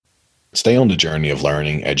stay on the journey of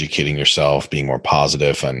learning, educating yourself, being more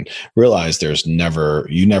positive, and realize you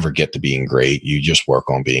never get to being great. You just work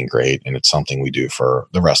on being great. And it's something we do for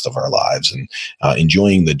the rest of our lives. And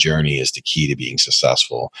enjoying the journey is the key to being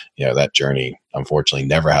successful. That journey, unfortunately,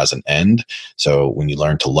 never has an end. So when you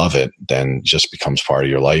learn to love it, then it just becomes part of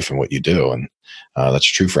your life and what you do. And that's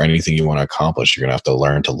true for anything you want to accomplish. You're going to have to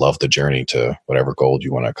learn to love the journey to whatever goal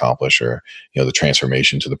you want to accomplish, or, the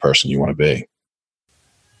transformation to the person you want to be.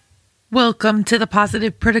 Welcome to the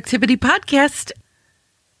Positive Productivity Podcast,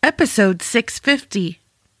 episode 650.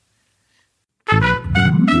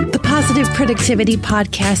 The Positive Productivity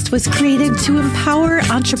Podcast was created to empower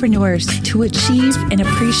entrepreneurs to achieve and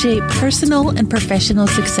appreciate personal and professional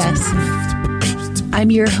success.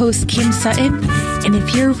 I'm your host, Kim Sutton, and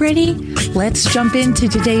if you're ready, let's jump into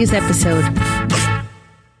today's episode.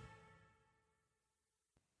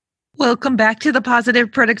 Welcome back to the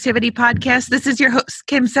Positive Productivity Podcast. This is your host,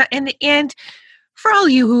 Kim Sutton. And for all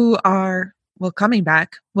you who are, comoming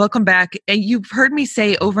back, welcome back. You've heard me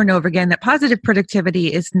say over and over again that positive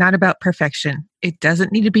productivity is not about perfection. It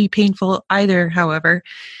doesn't need to be painful either, however.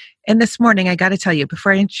 And this morning, I got to tell you,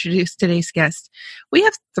 before I introduce today's guest, we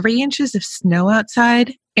have 3 inches of snow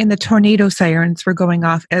outside and the tornado sirens were going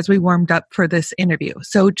off as we warmed up for this interview.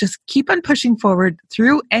 So just keep on pushing forward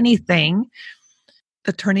through anything.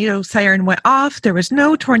 The tornado siren went off. There was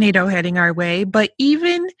no tornado heading our way, but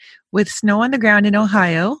even with snow on the ground in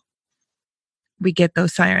Ohio, we get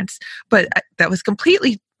those sirens. But that was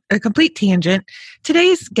a complete tangent.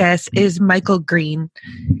 Today's guest is Michael Green.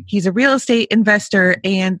 He's a real estate investor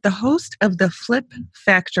and the host of the Flip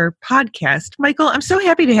Factor podcast. Michael, I'm so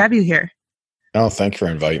happy to have you here. Oh, thank you for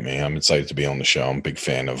inviting me. I'm excited to be on the show. I'm a big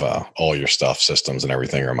fan of all your stuff. Systems and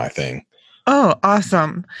everything are my thing. Oh,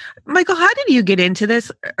 awesome. Michael, how did you get into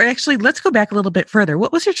this? Or actually, let's go back a little bit further.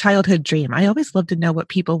 What was your childhood dream? I always love to know what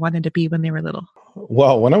people wanted to be when they were little.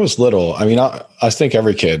 Well, when I was little, I think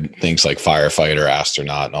every kid thinks like firefighter,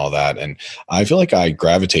 astronaut, and all that. And I feel like I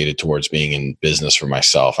gravitated towards being in business for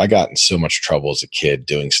myself. I got in so much trouble as a kid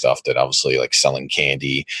doing stuff that obviously like selling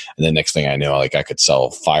candy. And the next thing I know, like I could sell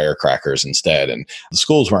firecrackers instead. And the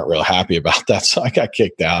schools weren't real happy about that. So I got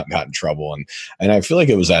kicked out and got in trouble. And I feel like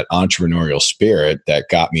it was that entrepreneurial spirit that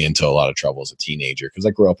got me into a lot of trouble as a teenager, because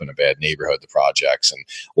I grew up in a bad neighborhood, the projects, and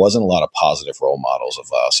wasn't a lot of positive role models of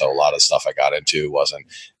so a lot of stuff I got into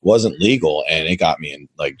wasn't legal, and it got me in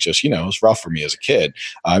like just it was rough for me as a kid.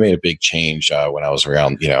 I made a big change when I was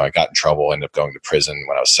around I got in trouble, ended up going to prison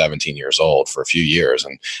when I was 17 years old for a few years,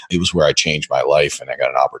 and it was where I changed my life, and I got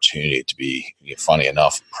an opportunity to be funny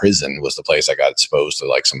enough, prison was the place I got exposed to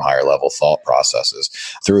like some higher level thought processes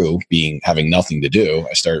through having nothing to do.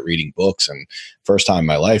 I started reading books, and first time in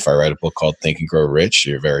my life I read a book called Think and Grow Rich,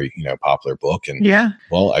 a very popular book, and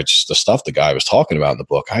the stuff the guy was talking about in the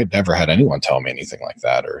book, I'd never had anyone tell me anything like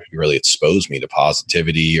that, or really exposed me to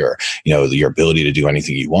positivity, or your ability to do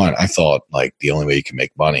anything you want. I thought like the only way you can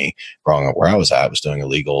make money growing up where I was at was doing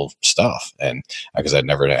illegal stuff, and because I'd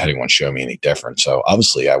never had anyone show me any different. So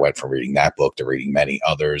obviously I went from reading that book to reading many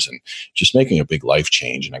others and just making a big life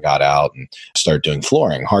change. And I got out and started doing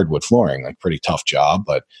flooring, hardwood flooring, like pretty tough job,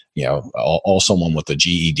 but all someone with a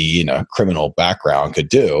GED and a criminal background could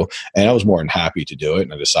do. And I was more than happy to do it.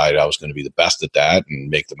 And I decided I was going to be the best at that and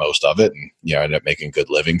make the most of it. And, I ended up making a good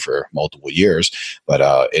living for multiple years. But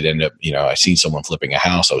it ended up, I seen someone flipping a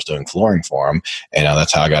house. I was doing flooring for him. And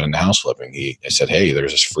that's how I got into house flipping. I said, hey,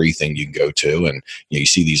 there's this free thing you can go to. And you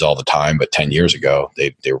see these all the time. But 10 years ago,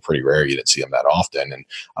 they were pretty rare. You didn't see them that often. And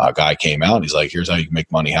a guy came out and he's like, here's how you can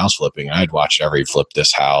make money house flipping. And I'd watched every Flip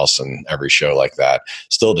This House and every show like that.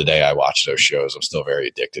 Still today, I watch those shows. I'm still very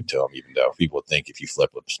addicted to them, even though people would think if you flip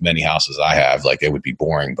as many houses I have, like it would be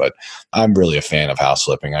boring. But I'm really a fan of house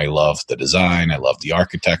flipping. I love the design. I love the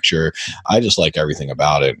architecture. I just like everything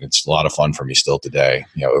about it. It's a lot of fun for me still today,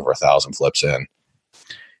 over 1,000 flips in.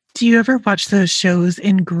 Do you ever watch those shows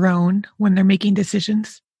and groan when they're making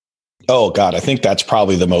decisions? Oh God, I think that's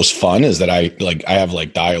probably the most fun is that I have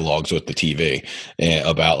like dialogues with the TV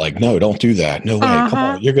about like, no, don't do that. No way. Come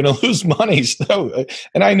on. You're going to lose money. So,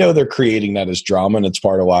 and I know they're creating that as drama, and it's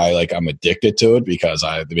part of why like I'm addicted to it, because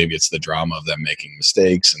maybe it's the drama of them making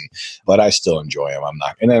mistakes, but I still enjoy them.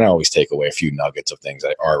 And then I always take away a few nuggets of things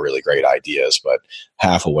that are really great ideas, but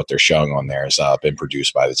half of what they're showing on there has been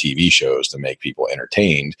produced by the TV shows to make people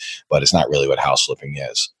entertained, but it's not really what house flipping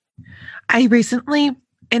is.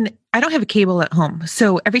 And I don't have a cable at home.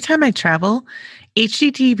 So every time I travel,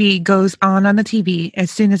 HGTV goes on the TV as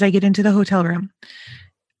soon as I get into the hotel room.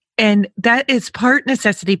 And that is part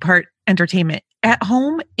necessity, part entertainment. At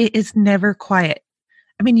home, it is never quiet.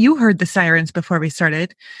 I mean, you heard the sirens before we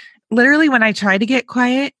started. literally when I try to get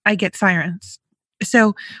quiet, I get sirens.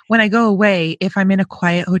 So when I go away, if I'm in a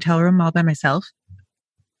quiet hotel room all by myself,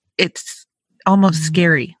 it's almost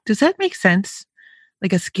scary. Does that make sense?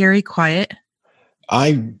 Like a scary quiet?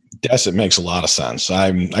 I guess it makes a lot of sense.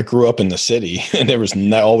 I grew up in the city, and there was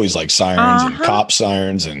always like sirens and cop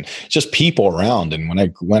sirens and just people around. And when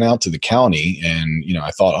I went out to the county, and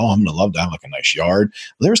I thought, oh, I'm gonna love to have like a nice yard.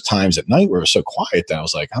 There's times at night where it was so quiet that I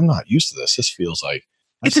was like, I'm not used to this. This feels like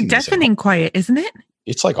it's a deafening quiet, isn't it?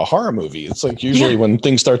 It's like a horror movie. It's like usually when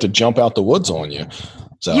things start to jump out the woods on you.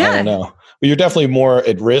 So I don't know. But you're definitely more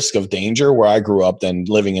at risk of danger where I grew up than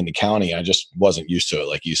living in the county. I just wasn't used to it.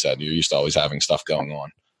 Like you said, you're used to always having stuff going on.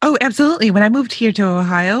 Oh, absolutely. When I moved here to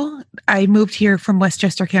Ohio, I moved here from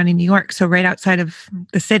Westchester County, New York. So right outside of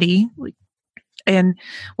the city. And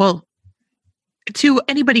well, to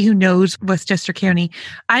anybody who knows Westchester County,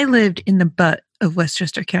 I lived in the butt of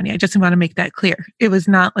Westchester County. I just want to make that clear. It was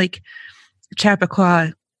not like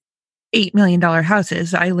Chappaqua $8 million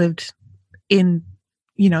houses. I lived in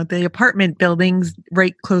the apartment buildings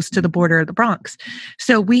right close to the border of the Bronx.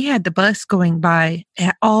 So we had the bus going by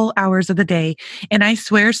at all hours of the day. And I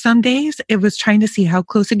swear some days it was trying to see how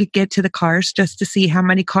close it could get to the cars just to see how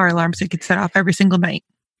many car alarms it could set off every single night.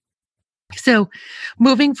 So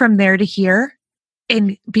moving from there to here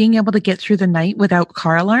and being able to get through the night without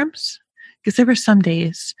car alarms, because there were some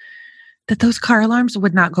days that those car alarms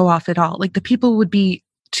would not go off at all. Like the people would be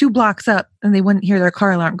 2 blocks up and they wouldn't hear their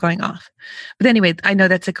car alarm going off. But anyway, I know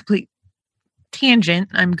that's a complete tangent.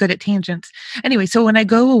 I'm good at tangents. Anyway, so when I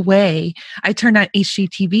go away, I turn on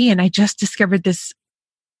HGTV and I just discovered this.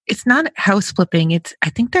 It's not house flipping. I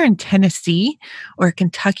think they're in Tennessee or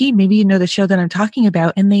Kentucky. Maybe you know the show that I'm talking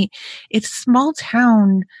about. And it's small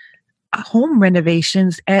town home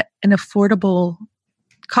renovations at an affordable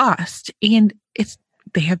cost. And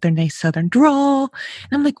they have their nice Southern drawl.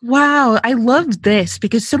 And I'm like, wow, I love this,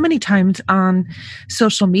 because so many times on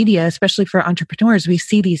social media, especially for entrepreneurs, we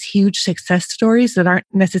see these huge success stories that aren't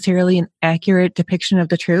necessarily an accurate depiction of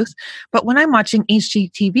the truth. But when I'm watching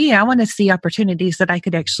HGTV, I want to see opportunities that I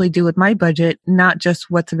could actually do with my budget, not just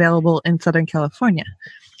what's available in Southern California.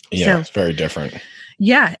 Yeah, it's very different.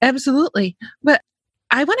 Yeah, absolutely. But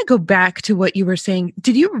I want to go back to what you were saying.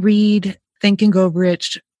 Did you read Think and Go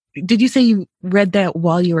Rich? Did you say you read that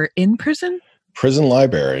while you were in prison? Prison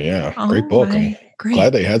Library, yeah. Great book. I'm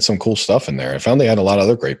glad they had some cool stuff in there. I found they had a lot of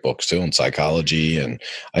other great books too in psychology, and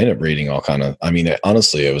I ended up reading all kind of,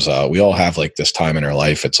 honestly, it was, we all have like this time in our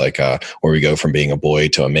life. It's like where we go from being a boy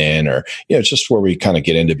to a man, or, it's just where we kind of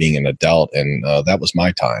get into being an adult. And that was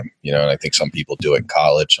my time, and I think some people do it in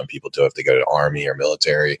college. Some people do it if they go to the army or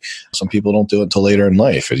military. Some people don't do it until later in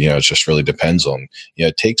life. It just really depends on,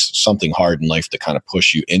 it takes something hard in life to kind of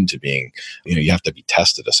push you into being, you have to be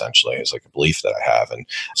tested essentially. It's like a belief that I have. And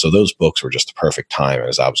so those books were just the perfect time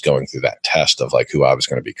as I was going through that test of like who I was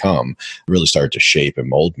going to become, really started to shape and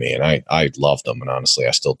mold me. And I loved them. And honestly,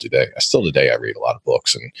 I still today I read a lot of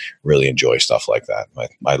books and really enjoy stuff like that.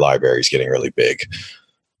 My library is getting really big.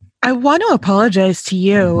 I want to apologize to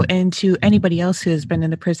you and to anybody else who has been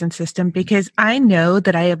in the prison system, because I know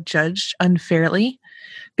that I have judged unfairly,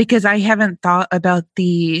 because I haven't thought about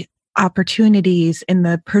the opportunities and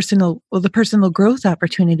the personal growth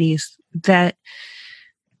opportunities that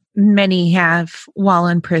many have while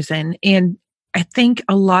in prison. And I think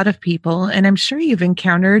a lot of people, and I'm sure you've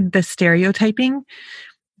encountered the stereotyping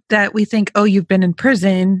that we think, oh, you've been in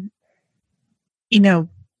prison, I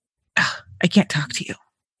can't talk to you.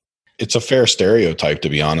 It's a fair stereotype, to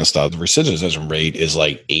be honest. The recidivism rate is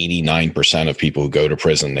like 89% of people who go to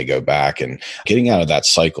prison, they go back, and getting out of that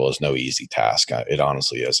cycle is no easy task. It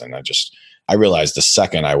honestly isn't. I realized the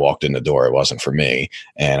second I walked in the door, it wasn't for me,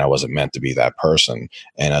 and I wasn't meant to be that person.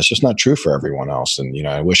 And it's just not true for everyone else. And,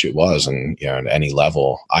 I wish it was. And, at any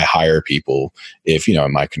level, I hire people if,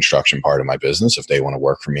 in my construction part of my business, if they want to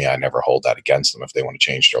work for me, I never hold that against them if they want to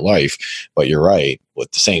change their life. But you're right.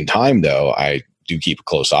 At the same time, though, I do keep a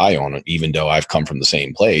close eye on it. Even though I've come from the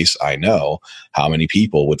same place, I know how many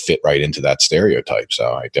people would fit right into that stereotype.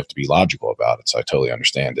 So I have to be logical about it. So I totally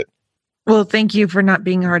understand it. Well, thank you for not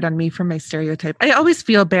being hard on me for my stereotype. I always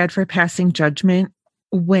feel bad for passing judgment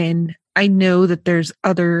when I know that there's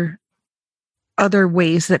other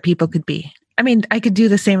ways that people could be. I could do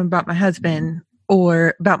the same about my husband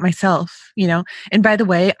or about myself, And by the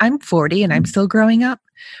way, I'm 40 and I'm still growing up,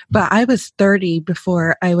 but I was 30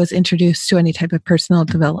 before I was introduced to any type of personal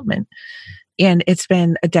development. And it's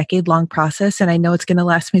been a decade-long process, and I know it's going to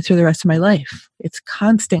last me through the rest of my life. It's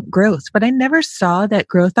constant growth, but I never saw that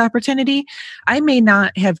growth opportunity. I may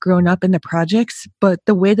not have grown up in the projects, but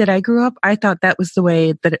the way that I grew up, I thought that was the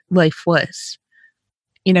way that life was.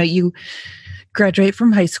 You graduate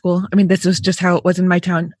from high school. I mean, this was just how it was in my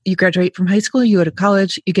town. You graduate from high school, you go to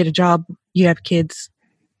college, you get a job, you have kids,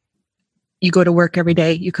 you go to work every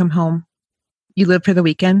day, you come home, you live for the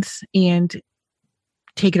weekends, and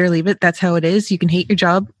take it or leave it. That's how it is. You can hate your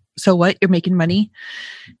job. So what? You're making money,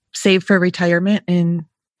 save for retirement, and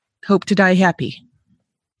hope to die happy.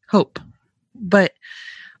 Hope. But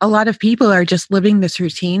a lot of people are just living this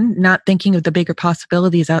routine, not thinking of the bigger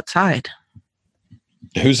possibilities outside.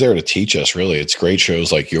 Who's there to teach us? Really, it's great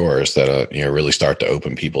shows like yours that really start to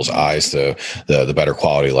open people's eyes to the better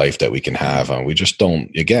quality life that we can have. We just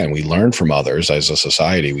don't. Again, we learn from others as a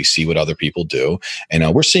society. We see what other people do,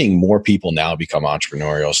 and we're seeing more people now become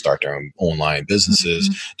entrepreneurial, start their own online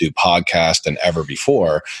businesses, do podcasts than ever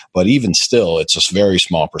before. But even still, it's a very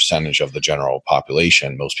small percentage of the general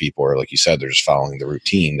population. Most people are, like you said, they're just following the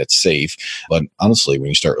routine that's safe. But honestly, when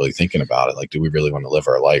you start really thinking about it, like, do we really want to live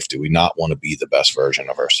our life? Do we not want to be the best version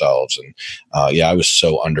of ourselves? And I was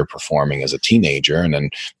so underperforming as a teenager, and then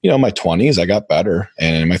in my 20s I got better,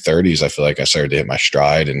 and in my 30s I feel like I started to hit my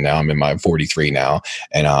stride, and now I'm in my 43 now,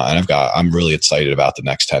 and I'm really excited about the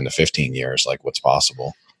next 10 to 15 years, like what's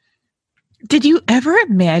possible. Did you ever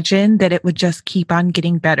imagine that it would just keep on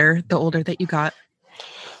getting better the older that you got?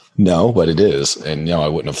 No, but it is. And, I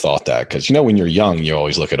wouldn't have thought that because, when you're young, you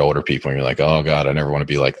always look at older people and you're like, oh God, I never want to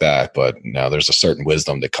be like that. But now there's a certain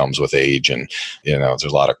wisdom that comes with age. And, there's a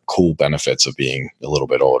lot of cool benefits of being a little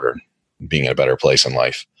bit older, being in a better place in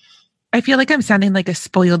life. I feel like I'm sounding like a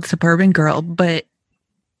spoiled suburban girl, but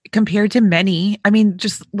compared to many, I mean,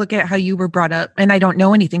 just look at how you were brought up. And I don't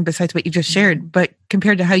know anything besides what you just shared, but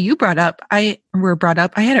compared to how you were brought up, I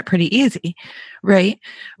had it pretty easy. Right.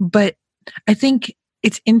 But I think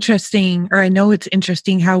it's interesting, or I know it's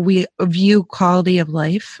interesting how we view quality of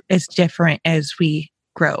life as different as we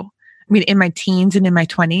grow. I mean, in my teens and in my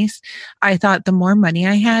 20s, I thought the more money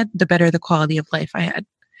I had, the better the quality of life I had.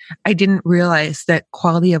 I didn't realize that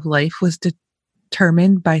quality of life was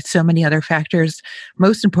determined by so many other factors,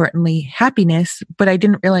 most importantly, happiness. But I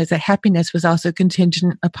didn't realize that happiness was also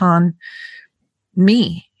contingent upon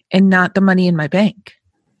me and not the money in my bank.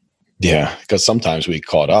 Yeah, because sometimes we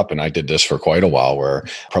caught up, and I did this for quite a while, where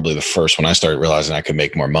probably the first when I started realizing I could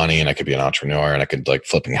make more money and I could be an entrepreneur and I could like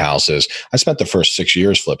flipping houses. I spent the first 6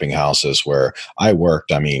 years flipping houses where I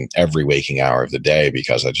worked, every waking hour of the day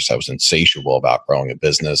because I was insatiable about growing a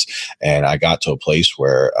business. And I got to a place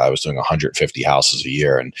where I was doing 150 houses a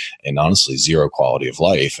year and honestly zero quality of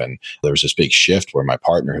life. And there was this big shift where my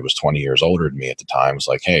partner, who was 20 years older than me at the time, was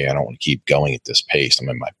like, hey, I don't want to keep going at this pace. I'm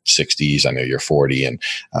in my 60s. I know you're 40. And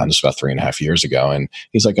this about 3.5 years ago. And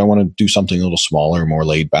he's like, I want to do something a little smaller, more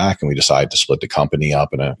laid back. And we decided to split the company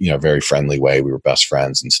up in a, very friendly way. We were best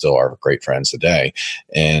friends and still are great friends today.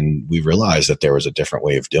 And we realized that there was a different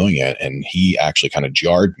way of doing it. And he actually kind of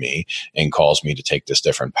jarred me and caused me to take this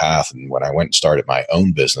different path. And when I went and started my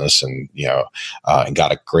own business and, and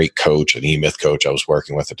got a great coach, an E-Myth coach I was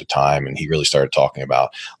working with at the time, and he really started talking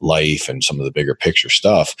about life and some of the bigger picture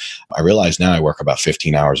stuff, I realized now I work about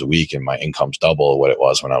 15 hours a week and my income's double what it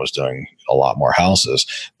was when I was doing a lot more houses,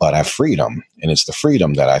 but I have freedom. And it's the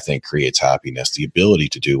freedom that I think creates happiness, the ability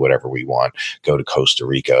to do whatever we want, go to Costa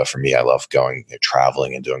Rica. For me, I love going,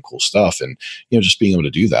 traveling and doing cool stuff. And, just being able to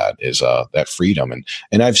do that is that freedom.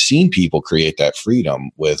 And I've seen people create that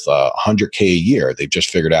freedom with $100K a year. They've just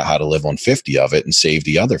figured out how to live on 50 of it and save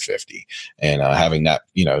the other 50. And having that,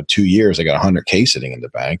 2 years, I got $100K sitting in the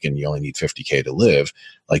bank and you only need $50K to live.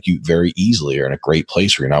 Like you very easily are in a great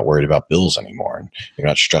place where you're not worried about bills anymore. And you're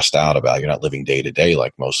not stressed out about, you're not living day to day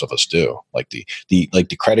like most of us do. Like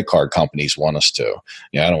the credit card companies want us to.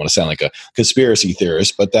 I don't want to sound like a conspiracy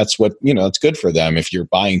theorist, but that's what, it's good for them if you're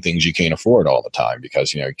buying things you can't afford all the time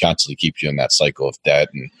because, it constantly keeps you in that cycle of debt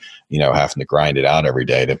and, having to grind it out every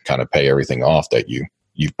day to kind of pay everything off that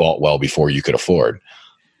you've bought well before you could afford.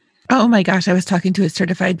 Oh my gosh, I was talking to a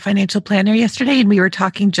certified financial planner yesterday and we were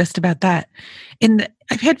talking just about that. And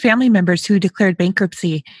I've had family members who declared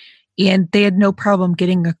bankruptcy and they had no problem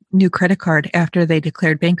getting a new credit card after they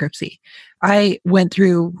declared bankruptcy. I went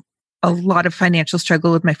through a lot of financial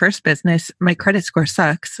struggle with my first business. My credit score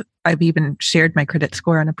sucks. I've even shared my credit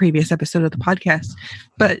score on a previous episode of the podcast,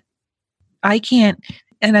 but I can't,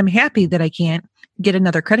 and I'm happy that I can't get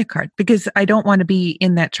another credit card because I don't want to be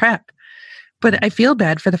in that trap. But I feel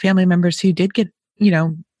bad for the family members who did get,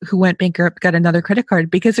 who went bankrupt, got another credit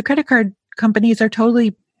card because the credit card companies are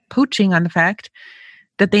totally poaching on the fact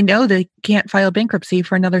that they know they can't file bankruptcy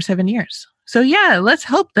for another 7 years. So yeah, let's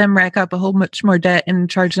help them rack up a whole much more debt and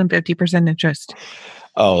charge them 50% interest.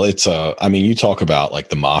 Oh, it's I mean, you talk about like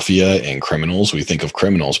the mafia and criminals. We think of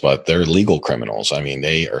criminals, but they're legal criminals. I mean,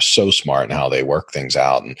 they are so smart in how they work things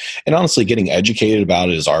out. And honestly, getting educated about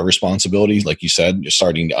it is our responsibility. Like you said, you're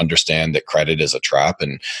starting to understand that credit is a trap.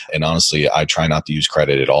 And honestly, I try not to use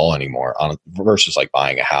credit at all anymore versus like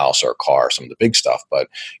buying a house or a car, some of the big stuff. But,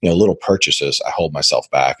 little purchases, I hold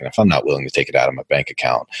myself back. And if I'm not willing to take it out of my bank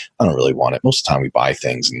account, I don't really want it. Most of the time we buy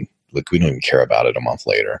things and like we don't even care about it a month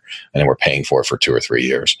later, and then we're paying for it for 2 or 3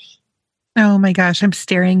 years. Oh my gosh, I'm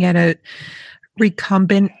staring at a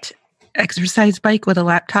recumbent exercise bike with a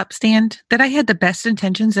laptop stand that I had the best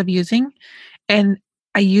intentions of using. And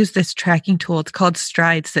I use this tracking tool. It's called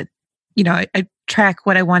Strides that, I track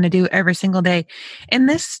what I want to do every single day. And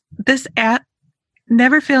this app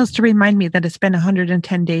never fails to remind me that it's been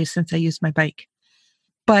 110 days since I used my bike.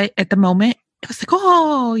 But at the moment, it was like,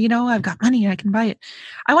 oh, I've got money. I can buy it.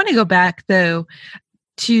 I want to go back, though,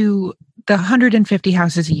 to the 150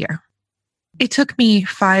 houses a year. It took me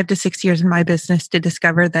 5 to 6 years in my business to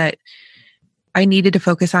discover that I needed to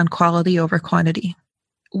focus on quality over quantity.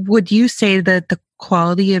 Would you say that the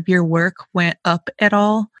quality of your work went up at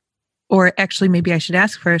all? Or actually, maybe I should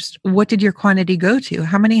ask first, what did your quantity go to?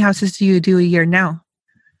 How many houses do you do a year now?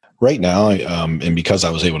 Right now, and because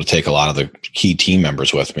I was able to take a lot of the key team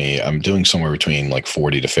members with me, I'm doing somewhere between like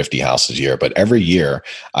 40 to 50 houses a year. But every year,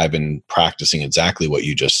 I've been practicing exactly what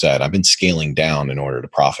you just said. I've been scaling down in order to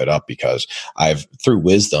profit up because through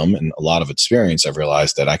wisdom and a lot of experience, I've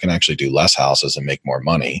realized that I can actually do less houses and make more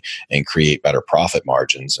money and create better profit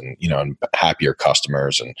margins and, and happier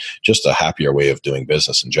customers and just a happier way of doing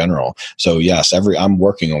business in general. So yes, I'm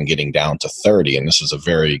working on getting down to 30. And this is a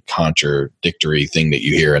very contradictory thing that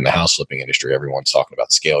you hear in the house flipping industry. Everyone's talking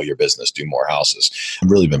about scale your business, do more houses.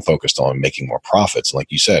 I've really been focused on making more profits. And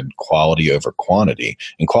like you said, quality over quantity,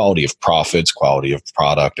 and quality of profits, quality of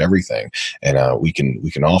product, everything. And we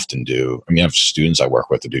can often do, I have students I work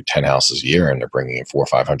with to do 10 houses a year and they're bringing in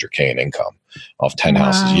 400 or 500K in income off 10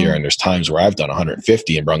 houses a year. And there's times where I've done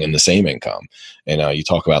 150 and brought in the same income. And you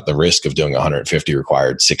talk about the risk of doing 150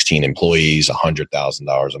 required 16 employees,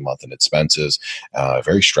 $100,000 a month in expenses,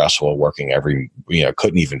 very stressful working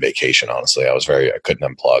couldn't even vacation. Honestly, I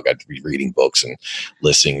couldn't unplug. I'd be reading books and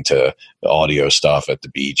listening to audio stuff at the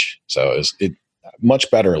beach. So it much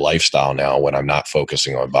better lifestyle now when I'm not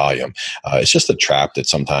focusing on volume. It's just a trap that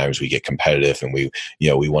sometimes we get competitive and we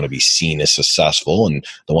want to be seen as successful. And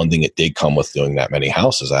the one thing that did come with doing that many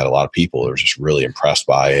houses, I had a lot of people who were just really impressed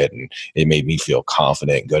by it, and it made me feel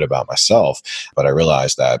confident and good about myself. But I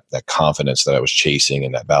realized that confidence that I was chasing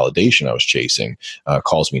and that validation I was chasing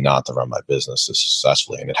caused me not to run my business as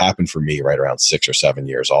successfully. And it happened for me right around 6 or 7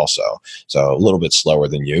 years also. So a little bit slower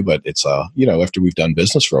than you, but it's after we've done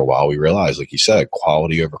business for a while, we realize, like you said,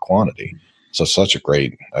 quality over quantity. So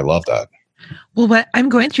I love that. Well, what I'm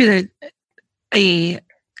going through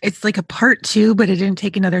it's like a part 2, but it didn't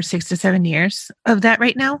take another 6 to 7 years of that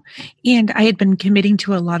right now. And I had been committing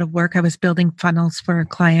to a lot of work. I was building funnels for a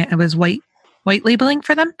client. I was white labeling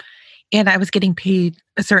for them, and I was getting paid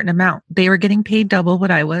a certain amount. They were getting paid double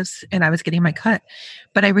what I was, and I was getting my cut.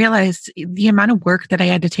 But I realized the amount of work that I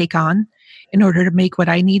had to take on in order to make what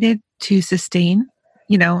I needed to sustain,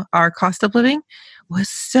 our cost of living was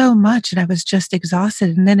so much, and I was just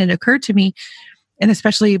exhausted. And then it occurred to me, and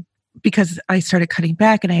especially because I started cutting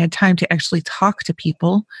back and I had time to actually talk to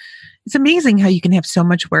people. It's amazing how you can have so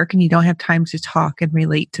much work and you don't have time to talk and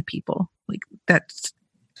relate to people. Like that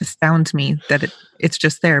astounds me that it's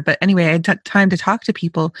just there. But anyway, I had time to talk to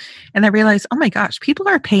people, and I realized, oh my gosh, people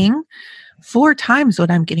are paying 4 times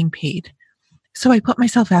what I'm getting paid. So I put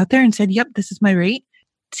myself out there and said, yep, this is my rate.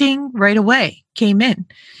 Ding, right away, came in.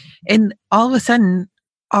 And all of a sudden,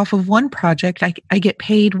 off of one project, I get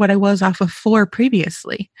paid what I was off of 4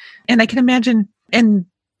 previously. And I can imagine, and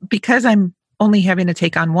because I'm only having to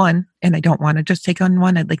take on 1, and I don't want to just take on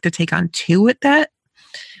 1, I'd like to take on 2 with that.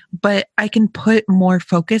 But I can put more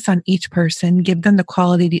focus on each person, give them the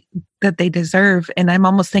quality that they deserve. And I'm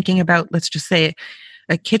almost thinking about, let's just say,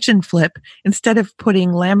 a kitchen flip. Instead of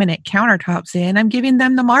putting laminate countertops in, I'm giving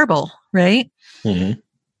them the marble, right? Mm-hmm.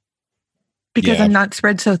 Because I'm not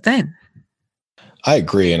spread so thin. I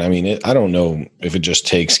agree. And I don't know if it just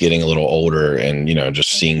takes getting a little older and,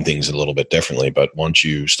 just seeing things a little bit differently. But once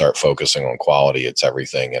you start focusing on quality, it's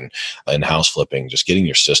everything. And house flipping, just getting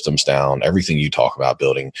your systems down, everything you talk about,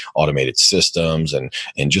 building automated systems and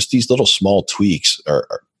just these little small tweaks are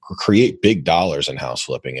create big dollars in house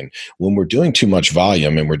flipping. And when we're doing too much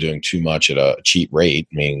volume and we're doing too much at a cheap rate,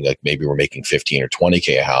 meaning like maybe we're making 15 or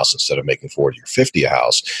 20K a house instead of making 40 or 50 a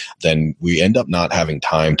house, then we end up not having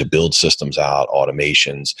time to build systems out,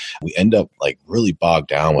 automations. We end up like really bogged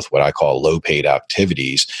down with what I call low paid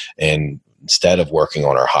activities, and instead of working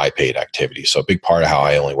on our high paid activities. So a big part of how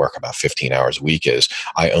I only work about 15 hours a week is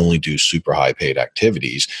I only do super high paid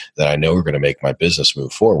activities that I know are going to make my business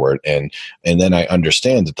move forward. And then I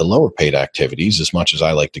understand that the lower paid activities, as much as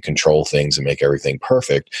I like to control things and make everything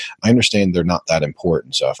perfect, I understand they're not that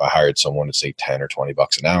important. So if I hired someone to say 10 or 20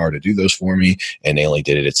 bucks an hour to do those for me, and they only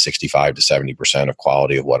did it at 65 to 70% of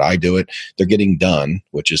quality of what I do it, they're getting done,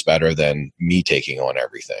 which is better than me taking on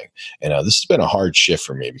everything. And this has been a hard shift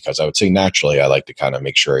for me, because I would say naturally I like to kind of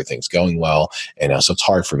make sure everything's going well. And so it's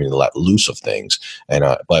hard for me to let loose of things. And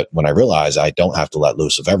but when I realize I don't have to let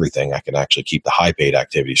loose of everything, I can actually keep the high paid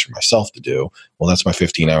activities for myself to do. Well, that's my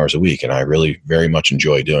 15 hours a week. And I really very much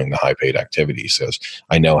enjoy doing the high paid activities, because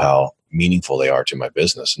I know how meaningful they are to my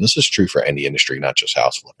business. And this is true for any industry, not just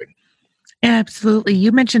house flipping. Absolutely.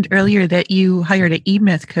 You mentioned earlier that you hired an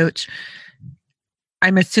E-Myth coach.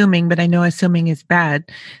 I'm assuming, but I know assuming is bad.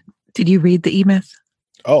 Did you read the E-Myth?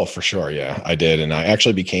 Oh, for sure. Yeah, I did. And I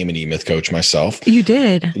actually became an E-Myth coach myself. You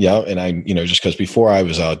did? Yeah. And I, just because before I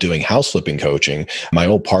was doing house flipping coaching, my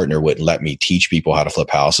old partner wouldn't let me teach people how to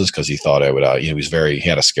flip houses, because he thought I would, he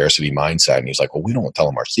had a scarcity mindset. And he's like, well, we don't tell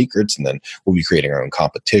them our secrets, and then we'll be creating our own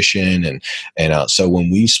competition. And so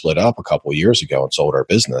when we split up a couple of years ago and sold our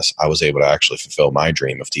business, I was able to actually fulfill my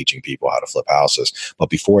dream of teaching people how to flip houses.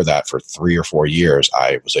 But before that, for 3 or 4 years,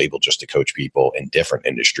 I was able just to coach people in different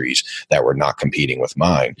industries that were not competing with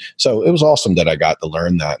mine. So it was awesome that I got to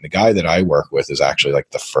learn that. And the guy that I work with is actually like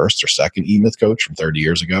the first or second E-Myth coach from 30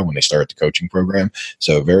 years ago when they started the coaching program.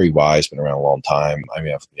 So very wise, been around a long time. I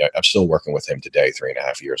mean, I'm still working with him today,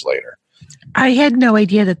 3.5 years later. I had no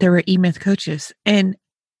idea that there were E-Myth coaches. And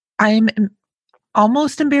I'm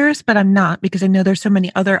almost embarrassed, but I'm not, because I know there's so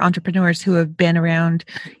many other entrepreneurs who have been around,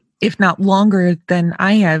 if not longer than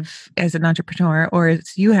I have as an entrepreneur, or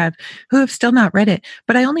as you have, who have still not read it.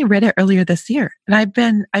 But I only read it earlier this year. And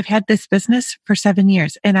I've had this business for 7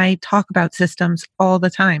 years, and I talk about systems all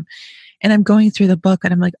the time. And I'm going through the book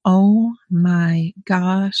and I'm like, oh my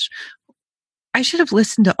gosh, I should have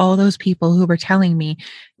listened to all those people who were telling me,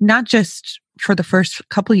 not just for the first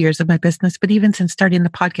couple years of my business, but even since starting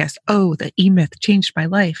the podcast, oh, the E-Myth changed my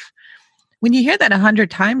life. When you hear that 100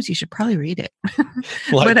 times, you should probably read it.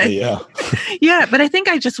 Yeah. Yeah, but I think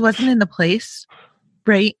I just wasn't in the place,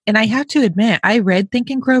 right? And I have to admit, I read Think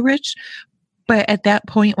and Grow Rich, but at that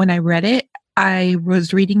point when I read it, I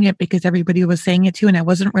was reading it because everybody was saying it too, and I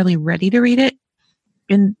wasn't really ready to read it.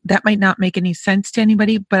 And that might not make any sense to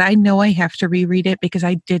anybody, but I know I have to reread it because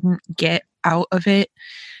I didn't get out of it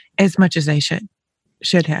as much as I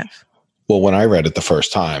should have. Well, when I read it the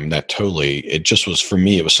first time, it just was, for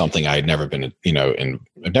me, it was something I had never been, and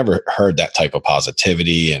I've never heard that type of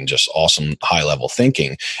positivity and just awesome high level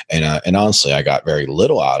thinking. And honestly, I got very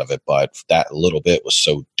little out of it, but that little bit was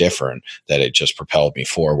so different that it just propelled me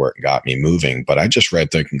forward and got me moving. But I just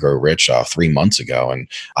read Think and Grow Rich 3 months ago, and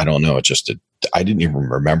I don't know, I didn't even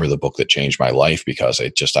remember the book that changed my life, because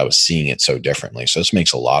I was seeing it so differently. So this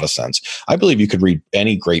makes a lot of sense. I believe you could read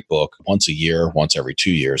any great book once a year, once every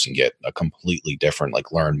 2 years, and get a completely different,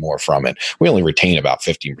 learn more from it. We only retain about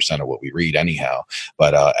 15% of what we read anyhow.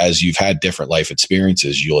 But as you've had different life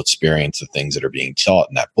experiences, you'll experience the things that are being taught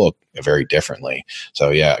in that book very differently.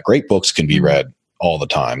 So yeah, great books can be read all the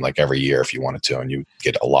time, like every year if you wanted to, and you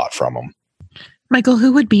get a lot from them. Michael,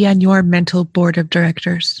 who would be on your mental board of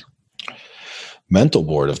directors? Mental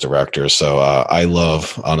board of directors. So I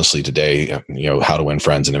love, honestly, today, How to Win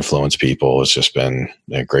Friends and Influence People has just been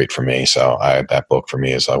great for me. So that book for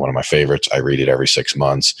me is one of my favorites. I read it every 6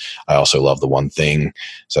 months. I also love The One Thing.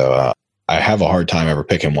 So I have a hard time ever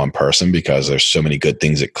picking one person, because there's so many good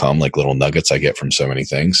things that come, like little nuggets I get from so many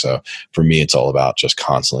things. So for me, it's all about just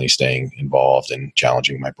constantly staying involved and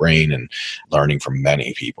challenging my brain and learning from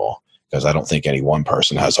many people. Because I don't think any one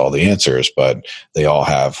person has all the answers, but they all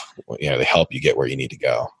have, they help you get where you need to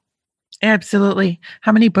go. Absolutely.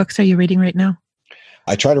 How many books are you reading right now?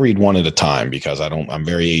 I try to read one at a time, because I'm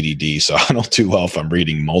very ADD. So I don't do well if I'm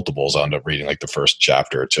reading multiples. I end up reading the first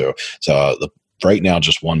chapter or two. So right now,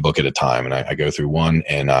 just one book at a time. And I go through one,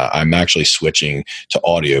 and I'm actually switching to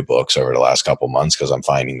audiobooks over the last couple months, because I'm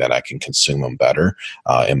finding that I can consume them better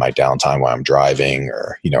in my downtime while I'm driving,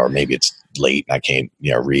 or maybe it's late and I can't,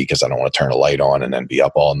 read because I don't want to turn a light on and then be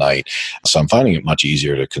up all night. So I'm finding it much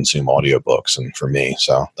easier to consume audiobooks, and for me,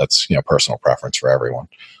 so that's, personal preference for everyone.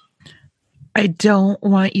 I don't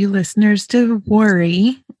want you listeners to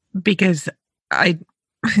worry. because I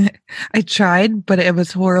I tried, but it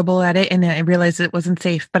was horrible at it, and I realized it wasn't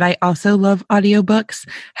safe. But I also love audiobooks.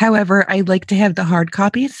 However, I like to have the hard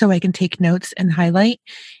copy so I can take notes and highlight.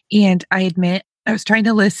 And I admit I was trying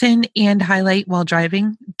to listen and highlight while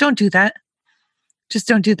driving. Don't do that. Just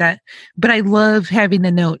don't do that. But I love having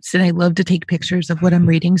the notes, and I love to take pictures of what I'm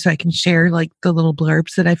reading so I can share like the little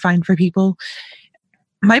blurbs that I find for people.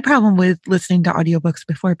 My problem with listening to audiobooks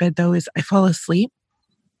before bed, though, is I fall asleep.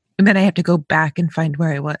 And then I have to go back and find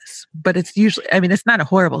where I was. But it's usually, I mean, it's not a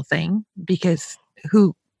horrible thing, because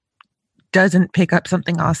who doesn't pick up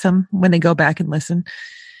something awesome when they go back and listen?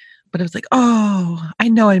 But I was like, oh, I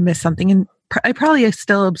know I missed something. And I probably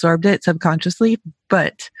still absorbed it subconsciously,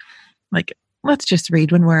 but like, let's just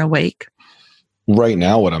read when we're awake. Right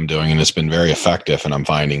now, what I'm doing, and it's been very effective, and I'm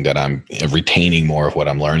finding that I'm retaining more of what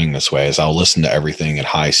I'm learning this way, is I'll listen to everything at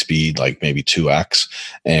high speed, like maybe 2x,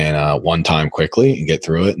 and one time quickly and get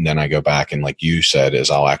through it. And then I go back and, like you said, is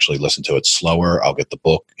I'll actually listen to it slower. I'll get the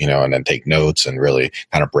book, and then take notes and really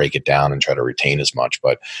kind of break it down and try to retain as much.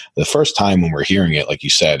 But the first time when we're hearing it, like you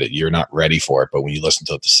said, you're not ready for it. But when you listen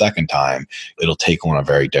to it the second time, it'll take on a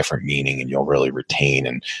very different meaning, and you'll really retain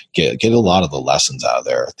and get a lot of the lessons out of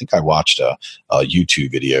there. I think I watched a YouTube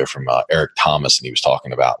video from Eric Thomas, and he was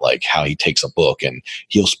talking about like how he takes a book and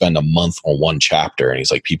he'll spend a month on one chapter, and he's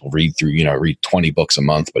like, people read 20 books a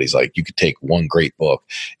month, but he's like, you could take one great book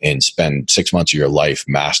and spend 6 months of your life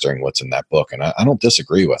mastering what's in that book. And I don't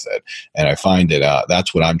disagree with it, and I find that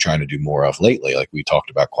that's what I'm trying to do more of lately. Like we talked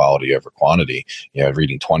about quality over quantity.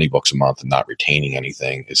 Reading 20 books a month and not retaining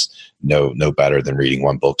anything is no better than reading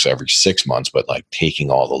one book every 6 months, but like taking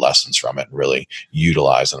all the lessons from it and really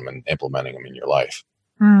utilizing them and implementing them in your life.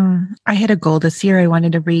 I had a goal this year. I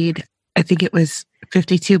wanted to read, I think it was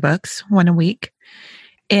 52 books, one a week.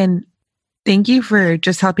 And thank you for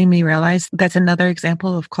just helping me realize that's another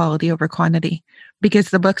example of quality over quantity, because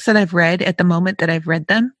the books that I've read at the moment that I've read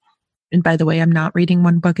them, and by the way, I'm not reading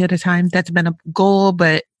one book at a time. That's been a goal,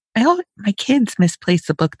 but my kids misplace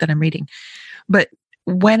the book that I'm reading. But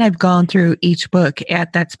when I've gone through each book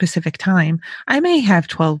at that specific time, I may have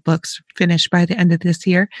 12 books finished by the end of this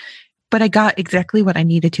year, but I got exactly what I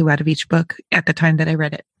needed to out of each book at the time that I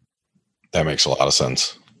read it. That makes a lot of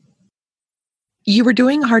sense. You were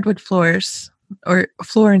doing hardwood floors or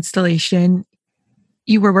floor installation.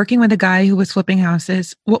 You were working with a guy who was flipping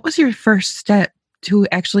houses. What was your first step to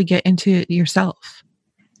actually get into it yourself?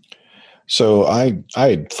 So I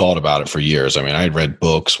had thought about it for years. I mean, I had read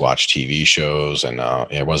books, watched TV shows, and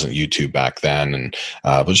it wasn't YouTube back then. And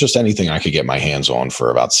it was just anything I could get my hands on for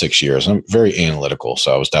about 6 years. I'm very analytical.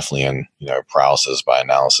 So I was definitely in, paralysis by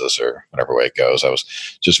analysis, or whatever way it goes. I was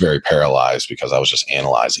just very paralyzed because I was just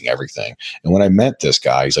analyzing everything. And when I met this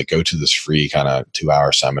guy, he's like, go to this free kind of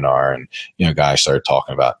 2-hour seminar. And, guy started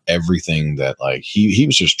talking about everything that like, he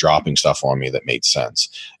was just dropping stuff on me that made sense.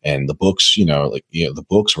 And the books, the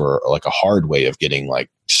books were like a hard way of getting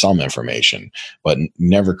like some information, but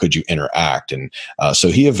never could you interact. And so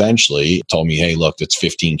he eventually told me, hey, look, it's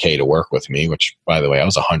 $15K to work with me, which, by the way, I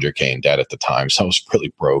was $100K in debt at the time. So I was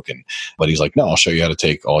really broken. But he's like, no, I'll show you how to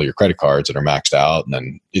take all your credit cards that are maxed out and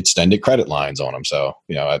then extended credit lines on them. So,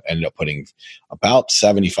 I ended up putting about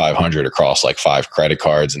 $7,500 across like 5 credit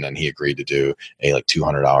cards. And then he agreed to do a like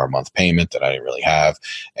 $200 a month payment that I didn't really have.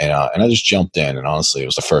 And I just jumped in. And honestly, it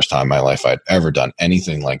was the first time in my life I'd ever done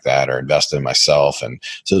anything like that or invested in myself. And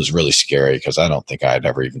so it was really scary because I don't think I had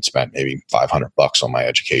ever even spent maybe $500 on my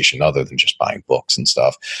education other than just buying books and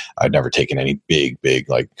stuff. I'd never taken any big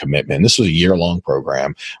like commitment. This was a year-long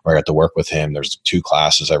program where I got to work with him. There's 2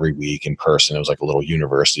 classes every week in person. It was like a little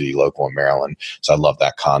university local in Maryland. So I love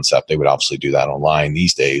that concept. They would obviously do that online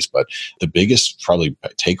these days, but the biggest probably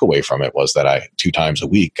takeaway from it was that I 2 times a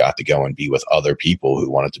week got to go and be with other people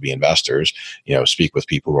who wanted to be investors, speak with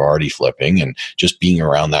people who are already flipping, and just being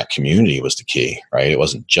around that community was the key, right? It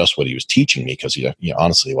wasn't just what he was teaching me, because he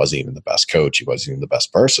honestly wasn't even the best coach. He wasn't even the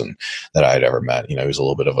best person that I had ever met. He was a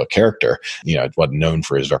little bit of a character. Wasn't known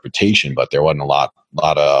for his reputation, but there wasn't a lot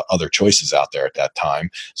of other choices out there at that time.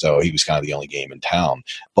 So he was kind of the only game in town.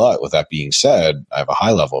 But with that being said, I have a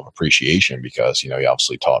high level of appreciation because, he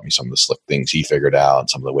obviously taught me some of the slick things he figured out and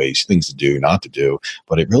some of the things to do, not to do.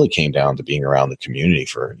 But it really came down to being around the community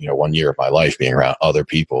for, 1 year of my life, being around other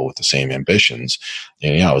people with the same ambitions.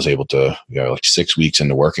 And I was able to, like 6 weeks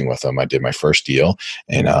into working with him, I did my first deal,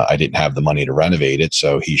 and I didn't have the money to renovate it.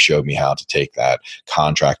 So he showed me how to take that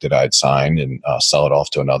contract that I'd signed and sell it off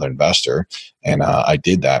to another investor. And I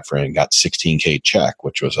did that and got $16K check,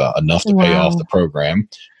 which was enough to pay off the program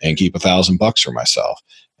and keep $1,000 for myself.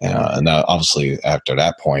 And obviously after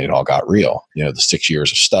that point, it all got real. The 6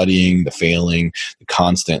 years of studying, the failing, the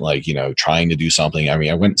constant, trying to do something. I mean,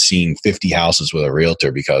 I went and seen 50 houses with a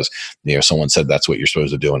realtor because, someone said that's what you're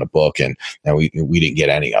supposed to do in a book. And we didn't get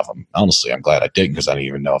any of them. Honestly, I'm glad I didn't, because I didn't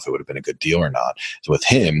even know if it would have been a good deal or not. So with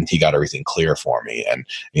him, he got everything clear for me. And,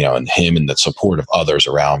 and him and the support of others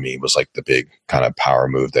around me was like the big kind of power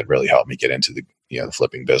move that really helped me get into the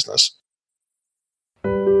flipping business.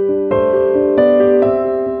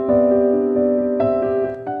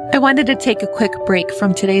 I wanted to take a quick break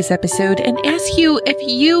from today's episode and ask you if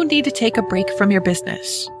you need to take a break from your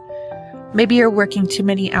business. Maybe you're working too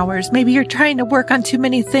many hours. Maybe you're trying to work on too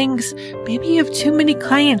many things. Maybe you have too many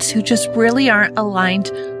clients who just really aren't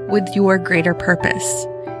aligned with your greater purpose.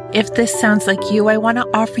 If this sounds like you, I want to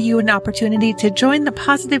offer you an opportunity to join the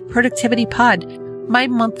Positive Productivity Pod, my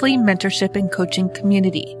monthly mentorship and coaching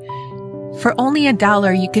community. For only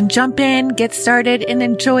 $1, you can jump in, get started, and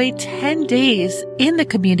enjoy 10 days in the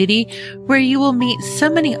community where you will meet so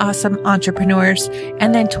many awesome entrepreneurs.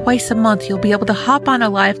 And then twice a month, you'll be able to hop on a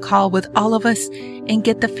live call with all of us and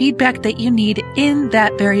get the feedback that you need in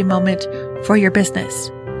that very moment for your business.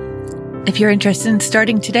 If you're interested in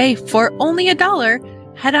starting today for only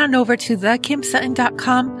 $1, head on over to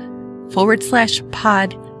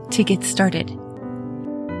thekimsutton.com/pod to get started.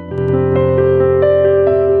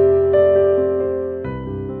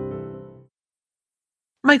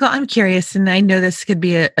 Michael, I'm curious, and I know this could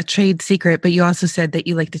be a trade secret, but you also said that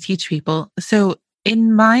you like to teach people. So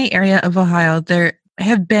in my area of Ohio, there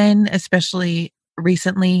have been, especially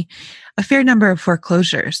recently, a fair number of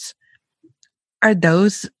foreclosures.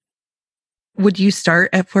 Would you start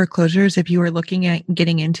at foreclosures if you were looking at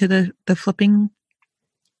getting into the flipping?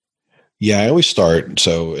 Yeah, I always start.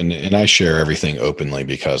 So, and I share everything openly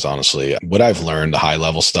because honestly, what I've learned, the high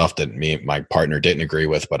level stuff that my partner didn't agree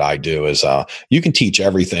with, but I do is, you can teach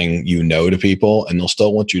everything to people and they'll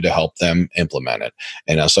still want you to help them implement it.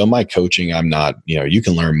 And so my coaching, I'm not, you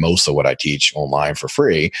can learn most of what I teach online for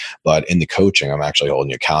free, but in the coaching, I'm actually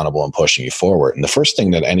holding you accountable and pushing you forward. And the first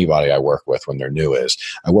thing that anybody I work with when they're new is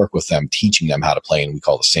I work with them, teaching them how to play in what we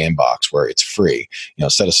call the sandbox, where it's free.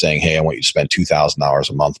 Instead of saying, hey, I want you to spend $2,000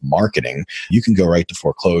 a month marketing, you can go right to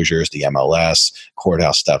foreclosures, the MLS,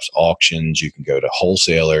 courthouse steps, auctions. You can go to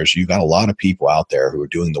wholesalers. You've got a lot of people out there who are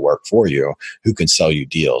doing the work for you who can sell you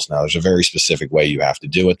deals. Now, there's a very specific way you have to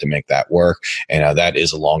do it to make that work. And that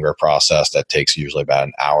is a longer process that takes usually about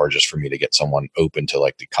an hour just for me to get someone open to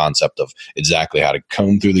like the concept of exactly how to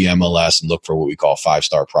comb through the MLS and look for what we call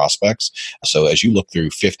 5-star prospects. So as you look through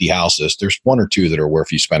 50 houses, there's 1 or 2 that are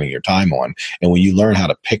worth you spending your time on. And when you learn how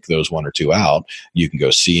to pick those 1 or 2 out, you can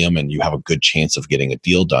go see them and you have a good chance of getting a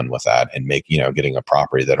deal done with that and getting a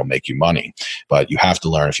property that'll make you money. But you have to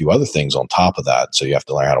learn a few other things on top of that. So you have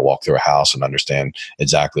to learn how to walk through a house and understand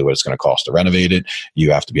exactly what it's going to cost to renovate it. You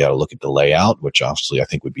have to be able to look at the layout, which obviously I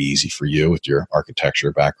think would be easy for you with your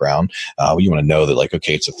architecture background. You want to know that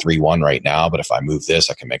okay, it's a 3-1 right now, but if I move this,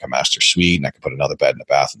 I can make a master suite and I can put another bed and a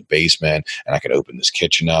bath in the basement and I can open this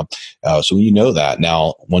kitchen up. So when you know that,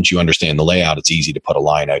 now once you understand the layout, it's easy to put a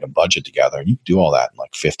line item budget together and you can do all that in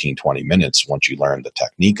like 15, 20 minutes once you learn the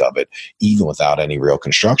technique of it, even without any real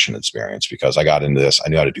construction experience. Because I got into this, I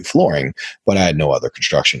knew how to do flooring, but I had no other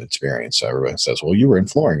construction experience. So everyone says, well, you were in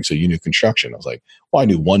flooring, so you knew construction. I was like, well, I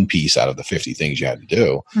knew one piece out of the 50 things you had to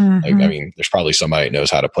do. Mm-hmm. There's probably somebody that knows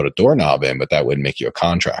how to put a doorknob in, but that wouldn't make you a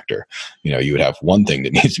contractor. You would have one thing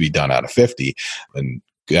that needs to be done out of 50, and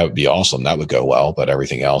that would be awesome. That would go well, but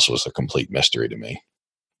everything else was a complete mystery to me.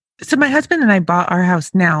 So my husband and I bought our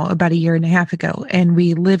house now about 1.5 years ago, and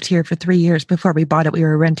we lived here for 3 years before we bought it. We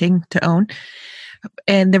were renting to own.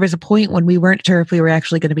 And there was a point when we weren't sure if we were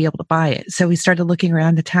actually going to be able to buy it. So we started looking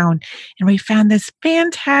around the town and we found this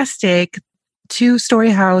fantastic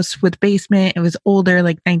 2-story house with basement. It was older,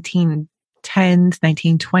 like 1910s,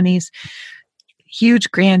 1920s,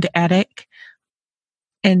 huge grand attic.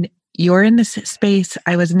 And you're in this space.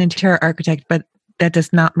 I was an interior architect, but that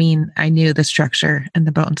does not mean I knew the structure and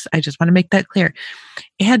the bones. I just want to make that clear.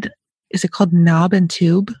 It had, is it called knob and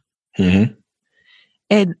tube? Mm-hmm.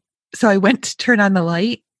 And so I went to turn on the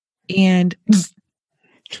light and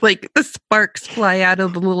like the sparks fly out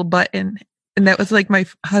of the little button. And that was like my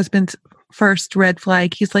husband's first red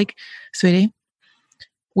flag. He's like, sweetie,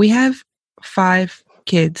 we have 5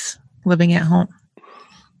 kids living at home.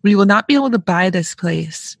 We will not be able to buy this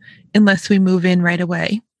place unless we move in right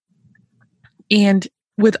away. And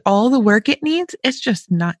with all the work it needs, it's just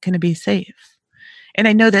not going to be safe. And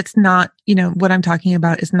I know that's not, what I'm talking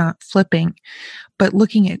about is not flipping, but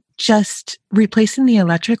looking at just replacing the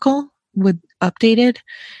electrical with updated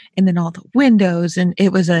and then all the windows. And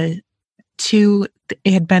it was a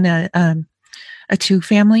it had been a two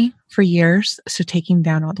family for years. So taking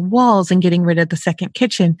down all the walls and getting rid of the second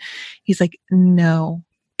kitchen. He's like, no.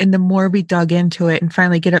 And the more we dug into it and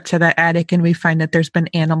finally get up to that attic and we find that there's been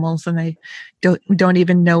animals, and I don't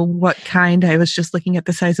even know what kind. I was just looking at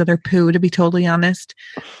the size of their poo, to be totally honest.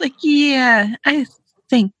 Like, yeah, I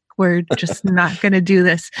think we're just not going to do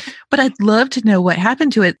this. But I'd love to know what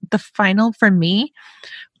happened to it. The final for me,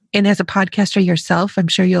 and as a podcaster yourself, I'm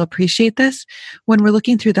sure you'll appreciate this. When we're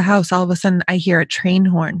looking through the house, all of a sudden I hear a train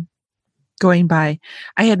horn going by.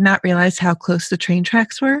 I had not realized how close the train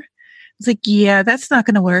tracks were. It's like, yeah, that's not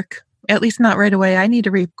going to work. At least not right away. I need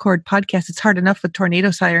to record podcasts. It's hard enough with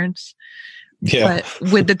tornado sirens. Yeah.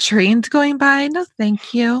 But with the trains going by, no,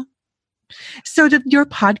 thank you. So did your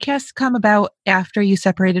podcast come about after you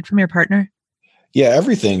separated from your partner? Yeah,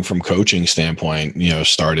 everything from coaching standpoint,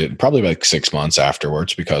 started probably like 6 months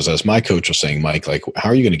afterwards, because as my coach was saying, Mike, like, how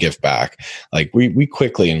are you going to give back? Like we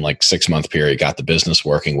quickly in like 6 month period got the business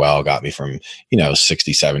working well, got me from,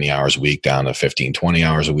 60, 70 hours a week down to 15, 20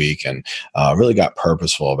 hours a week, and really got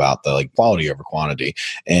purposeful about the like quality over quantity.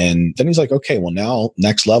 And then he's like, okay, well now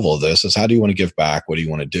next level of this is, how do you want to give back? What do you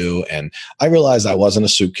want to do? And I realized I wasn't a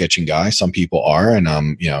soup kitchen guy. Some people are, and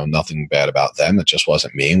nothing bad about them. It just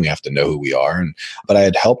wasn't me. And we have to know who we are. But I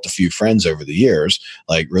had helped a few friends over the years,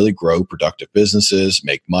 like really grow productive businesses,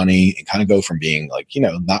 make money, and kind of go from being like,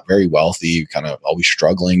 not very wealthy, kind of always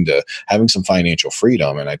struggling, to having some financial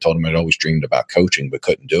freedom. And I told him I'd always dreamed about coaching, but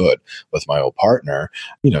couldn't do it with my old partner,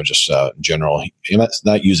 just in general,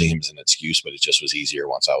 not using him as an excuse, but it just was easier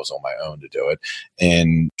once I was on my own to do it.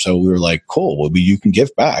 And so we were like, cool, well, you can give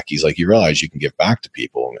back. He's like, you realize you can give back to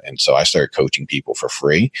people. And so I started coaching people for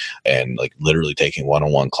free and like literally taking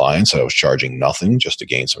one-on-one clients. I was charging nothing just to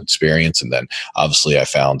gain some experience. And then obviously I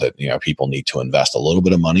found that, people need to invest a little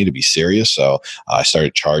bit of money to be serious. So I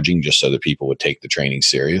started charging just so that people would take the training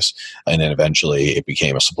serious. And then eventually it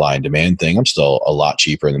became a supply and demand thing. I'm still a lot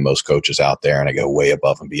cheaper than most coaches out there, and I go way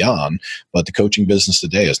above and beyond. But the coaching business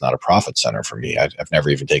today is not a profit center for me. I've never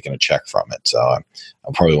even taken a check from it. So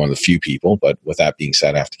I'm probably one of the few people. But with that being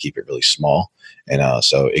said, I have to keep it really small. And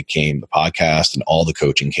so it came, the podcast and all the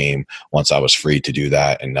coaching came once I was free to do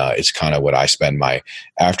that. And it's kind of what I spend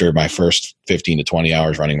after my first 15 to 20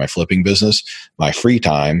 hours running my flipping business, my free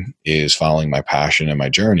time is following my passion and my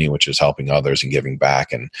journey, which is helping others and giving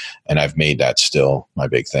back. And I've made that still my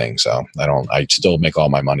big thing. So I still make all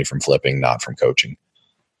my money from flipping, not from coaching.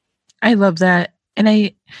 I love that.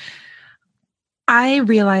 And I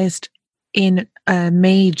realized in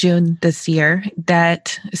May, June this year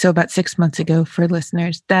so about 6 months ago for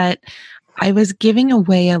listeners, that I was giving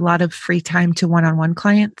away a lot of free time to one-on-one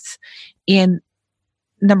clients. And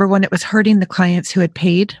number one, it was hurting the clients who had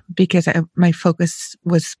paid, because my focus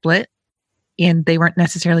was split and they weren't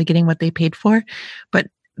necessarily getting what they paid for. But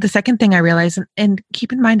the second thing I realized, and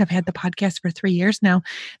keep in mind, I've had the podcast for 3 years now.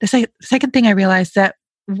 The second thing I realized, that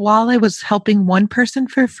while I was helping one person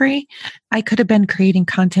for free, I could have been creating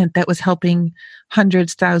content that was helping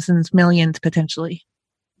hundreds, thousands, millions potentially.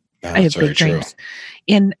 Yeah, I have big dreams.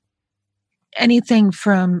 And anything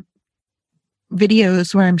from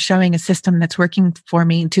videos where I'm showing a system that's working for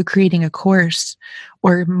me to creating a course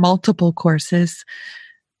or multiple courses.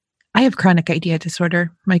 I have chronic idea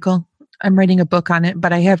disorder, Michael. I'm writing a book on it,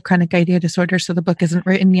 but I have chronic idea disorder, so the book isn't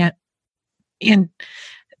written yet. And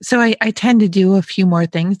so I tend to do a few more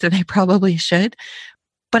things than I probably should,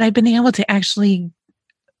 but I've been able to actually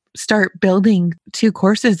start building 2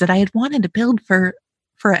 courses that I had wanted to build for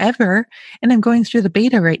forever. And I'm going through the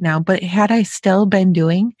beta right now. But had I still been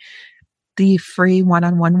doing the free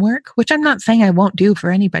one-on-one work, which I'm not saying I won't do for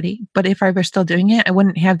anybody, but if I were still doing it, I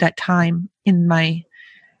wouldn't have that time in my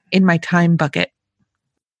time bucket.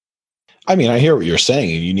 I mean, I hear what you're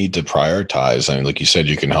saying, and you need to prioritize. I mean, like you said,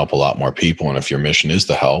 you can help a lot more people. And if your mission is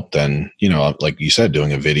to help, then, like you said,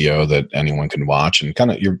 doing a video that anyone can watch, and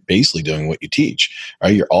kind of, you're basically doing what you teach,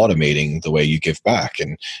 right? You're automating the way you give back,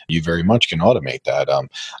 and you very much can automate that.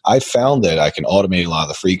 I found that I can automate a lot of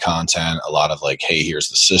the free content, a lot of like, hey, here's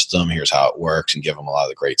the system, here's how it works, and give them a lot of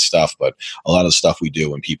the great stuff. But a lot of the stuff we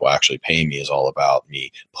do when people actually pay me is all about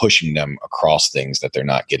me pushing them across things that they're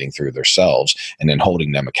not getting through themselves, and then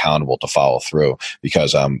holding them accountable to follow through.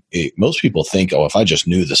 Because most people think, if I just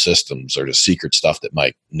knew the systems or the secret stuff that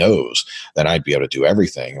Mike knows, then I'd be able to do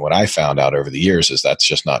everything. And what I found out over the years is that's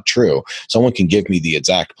just not true. Someone can give me the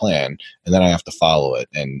exact plan, and then I have to follow it.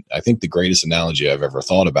 And I think the greatest analogy I've ever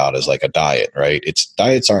thought about is like a diet, right?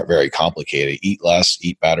 Diets aren't very complicated. Eat less,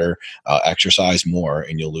 eat better, exercise more,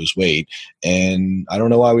 and you'll lose weight. And I don't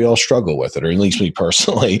know why we all struggle with it, or at least me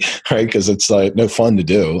personally, right? Because it's like no fun to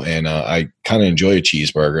do. And I kind of enjoy a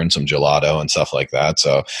cheeseburger and some gelato gelato and stuff like that.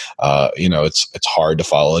 So, it's hard to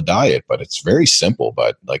follow a diet, but it's very simple.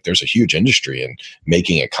 But like, there's a huge industry in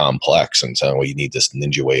making it complex and saying, well, you need this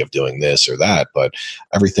ninja way of doing this or that. But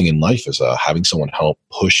everything in life is having someone help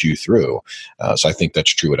push you through. So I think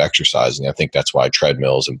that's true with exercising. I think that's why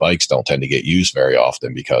treadmills and bikes don't tend to get used very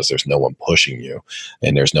often, because there's no one pushing you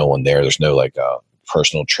and there's no one there. There's no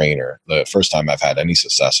personal trainer. The first time I've had any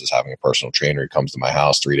success is having a personal trainer who comes to my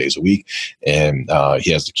house 3 days a week, and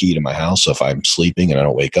he has the key to my house. So if I'm sleeping and I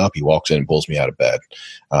don't wake up, he walks in and pulls me out of bed,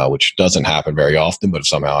 which doesn't happen very often. But if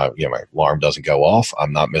somehow my alarm doesn't go off,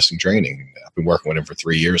 I'm not missing training. I've been working with him for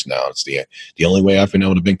 3 years now. It's the only way I've been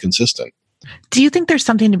able to be consistent. Do you think there's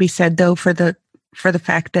something to be said though for the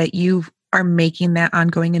fact that you are making that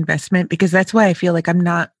ongoing investment? Because that's why I feel like I'm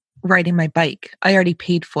not riding my bike. I already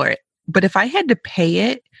paid for it. But if I had to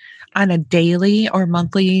pay it on a daily or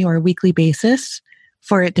monthly or weekly basis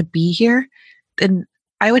for it to be here, then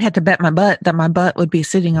I would have to bet my butt that my butt would be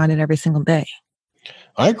sitting on it every single day.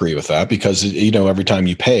 I agree with that, because, every time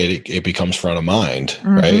you pay it, it becomes front of mind,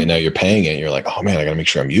 right? And now you're paying it. And you're like, oh man, I got to make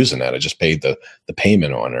sure I'm using that. I just paid the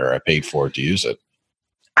payment on it, or I paid for it to use it.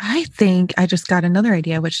 I think I just got another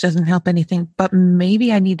idea, which doesn't help anything, but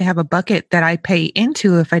maybe I need to have a bucket that I pay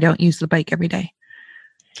into if I don't use the bike every day.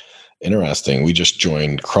 Interesting. We just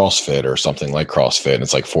joined CrossFit or something like CrossFit, and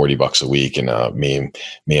it's like $40 a week. And me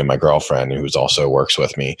and my girlfriend, who's also works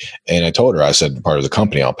with me, and I told her, I said, part of the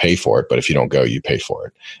company, I'll pay for it, but if you don't go, you pay for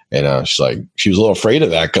it. And she was a little afraid of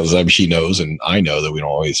that, because she knows, and I know that we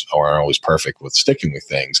aren't always perfect with sticking with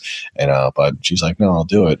things. And but she's like, no, I'll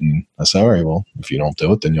do it. And I said, all right, well, if you don't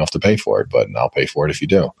do it, then you have to pay for it, but I'll pay for it if you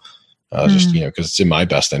do. Just because it's in my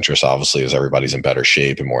best interest, obviously, as everybody's in better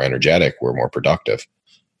shape and more energetic, we're more productive.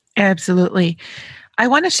 Absolutely. I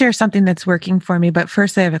want to share something that's working for me, but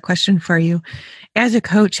first I have a question for you. As a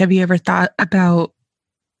coach, have you ever thought about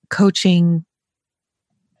coaching?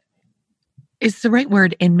 Is the right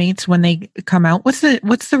word inmates when they come out? What's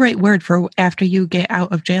the right word for after you get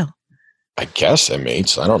out of jail? I guess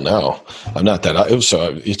inmates. I don't know. I'm not that.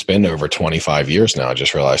 It's been over 25 years now. I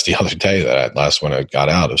just realized the other day that last when I got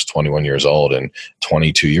out, I was 21 years old, and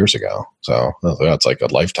 22 years ago. So that's like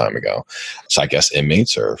a lifetime ago. So I guess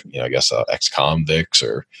inmates, or ex-convicts,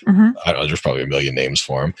 or I don't know. There's probably a million names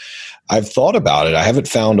for them. I've thought about it. I haven't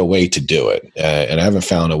found a way to do it, and I haven't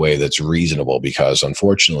found a way that's reasonable, because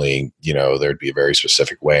unfortunately, there'd be a very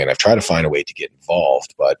specific way, and I've tried to find a way to get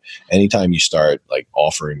involved. But anytime you start like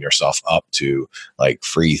offering yourself up to like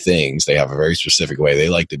free things, they have a very specific way they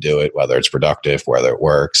like to do it, whether it's productive, whether it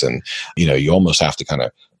works, and you almost have to kind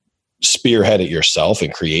of spearhead it yourself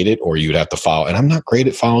and create it, or you'd have to follow. And I'm not great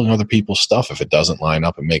at following other people's stuff if it doesn't line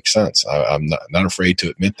up and make sense. I'm not afraid to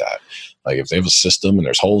admit that. Like, if they have a system and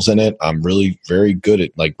there's holes in it, I'm really very good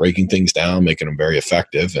at like breaking things down, making them very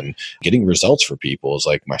effective, and getting results for people is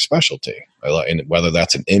like my specialty. And whether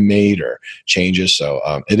that's an inmate or changes.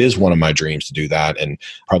 So it is one of my dreams to do that. And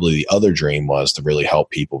probably the other dream was to really help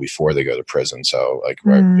people before they go to prison. So like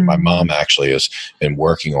my mom actually has been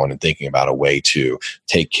working on and thinking about a way to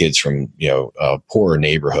take kids from, poorer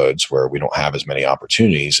neighborhoods where we don't have as many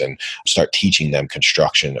opportunities, and start teaching them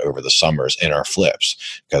construction over the summers in our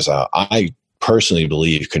flips. Because I personally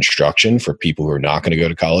believe construction for people who are not going to go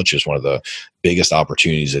to college is one of the biggest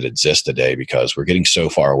opportunities that exist today, because we're getting so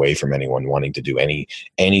far away from anyone wanting to do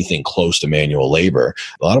anything close to manual labor.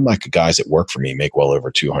 A lot of my guys that work for me make well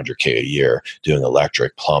over $200K a year doing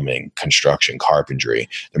electric, plumbing, construction, carpentry.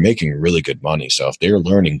 They're making really good money. So if they're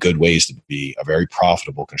learning good ways to be a very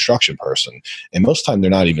profitable construction person, and most of the time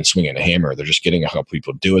they're not even swinging a hammer, they're just getting a couple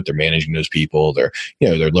people to do it. They're managing those people. They're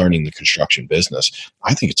learning the construction business.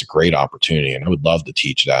 I think it's a great opportunity, and I would love to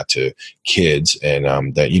teach that to kids, and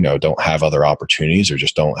that don't have other opportunities, or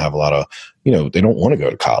just don't have a lot of, they don't want to go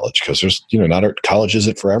to college, because there's, not college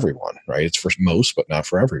isn't for everyone, right? It's for most, but not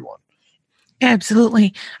for everyone.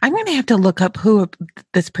 Absolutely. I'm going to have to look up who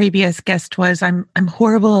this previous guest was. I'm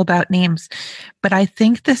horrible about names, but I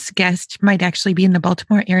think this guest might actually be in the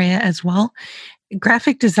Baltimore area as well.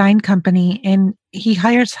 Graphic design company, and he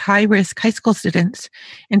hires high-risk high school students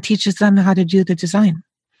and teaches them how to do the design.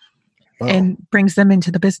 Wow. And brings them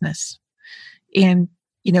into the business, and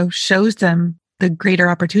shows them the greater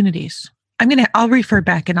opportunities. I'll refer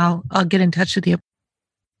back, and I'll get in touch with you.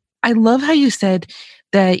 I love how you said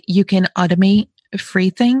that you can automate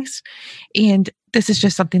free things. And this is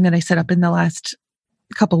just something that I set up in the last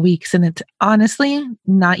couple weeks, and it's honestly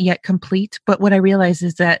not yet complete. But what I realize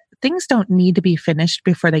is that things don't need to be finished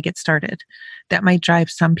before they get started. That might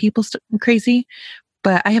drive some people crazy,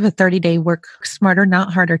 but I have a 30-day work smarter,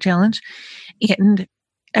 not harder challenge. And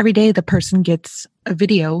every day the person gets a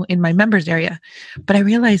video in my members area. But I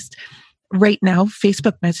realized right now,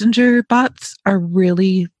 Facebook Messenger bots are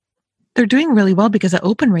they're doing really well because the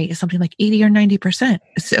open rate is something like 80 or 90%.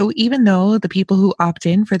 So even though the people who opt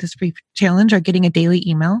in for this free challenge are getting a daily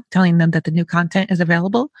email telling them that the new content is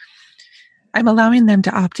available, I'm allowing them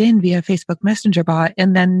to opt in via Facebook Messenger bot.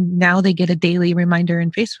 And then now they get a daily reminder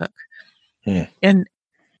in Facebook. And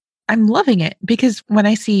I'm loving it because when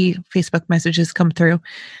I see Facebook messages come through,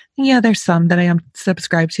 yeah, there's some that I am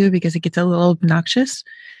subscribed to because it gets a little obnoxious,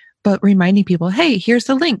 but reminding people, hey, here's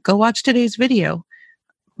the link, go watch today's video.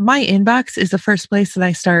 My inbox is the first place that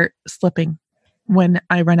I start slipping when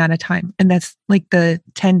I run out of time. And that's like the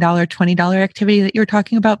 $10, $20 activity that you were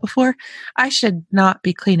talking about before. I should not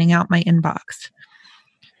be cleaning out my inbox.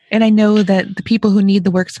 And I know that the people who need the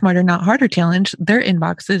Work Smarter, Not Harder challenge, their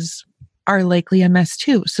inboxes are likely a mess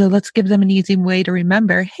too. So let's give them an easy way to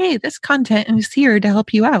remember, hey, this content is here to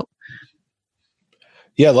help you out.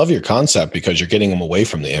 Yeah, I love your concept because you're getting them away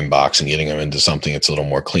from the inbox and getting them into something that's a little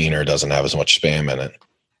more cleaner, doesn't have as much spam in it.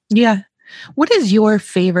 Yeah. What is your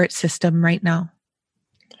favorite system right now?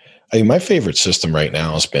 I mean, my favorite system right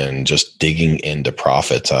now has been just digging into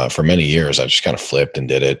profit. For many years, I just kind of flipped and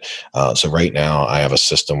did it. So right now I have a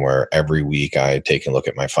system where every week I take a look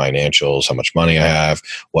at my financials, how much money I have,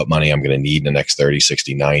 what money I'm going to need in the next 30,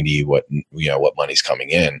 60, 90, what money's coming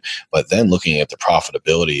in, but then looking at the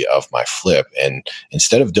profitability of my flip. And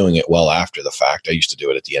instead of doing it well after the fact, I used to do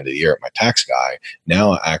it at the end of the year at my tax guy.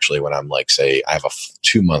 Now, actually, when I'm like, say I have a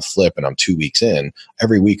 2-month flip and I'm 2 weeks in,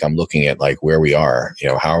 every week I'm looking at like where we are,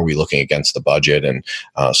 how are we looking against the budget. And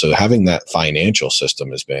so having that financial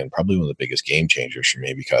system has been probably one of the biggest game changers for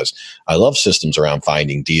me because I love systems around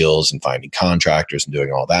finding deals and finding contractors and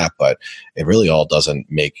doing all that, but it really all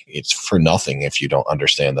it's for nothing if you don't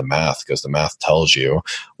understand the math, because the math tells you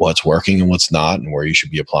what's working and what's not and where you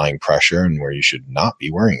should be applying pressure and where you should not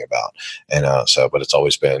be worrying about. And but it's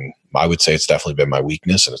always been, I would say it's definitely been my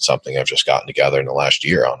weakness, and it's something I've just gotten together in the last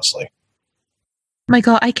year, honestly.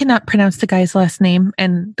 Michael, I cannot pronounce the guy's last name,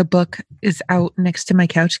 and the book is out next to my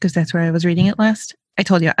couch because that's where I was reading it last. I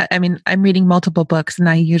told you, I'm reading multiple books, and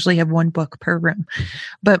I usually have one book per room.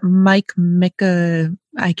 But Mike Micah,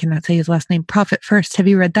 I cannot say his last name, Profit First. Have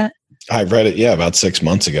you read that? I read it, about 6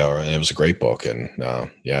 months ago, and it was a great book, and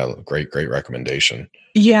great recommendation.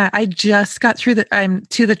 Yeah, I just got through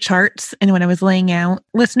to the charts, and when I was laying out,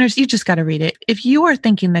 listeners, you just got to read it. If you are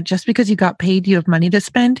thinking that just because you got paid, you have money to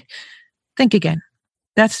spend, think again.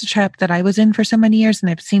 That's the trap that I was in for so many years, and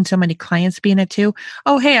I've seen so many clients be in it too.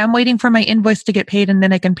 Oh, hey, I'm waiting for my invoice to get paid, and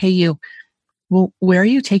then I can pay you. Well, where are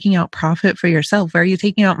you taking out profit for yourself? Where are you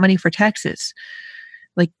taking out money for taxes?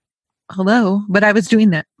 Like, hello? But I was doing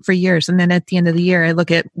that for years, and then at the end of the year, I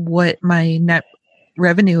look at what my net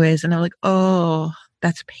revenue is, and I'm like, oh,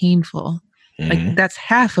 that's painful. Mm-hmm. Like, that's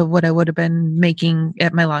half of what I would have been making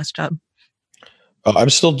at my last job. Oh,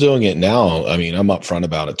 I'm still doing it now. I mean, I'm upfront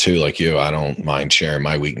about it too, like you. I don't mind sharing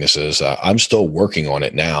my weaknesses. I'm still working on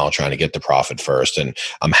it now, trying to get the profit first. And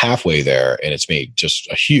I'm halfway there, and it's made just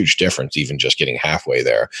a huge difference, even just getting halfway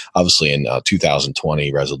there. Obviously, in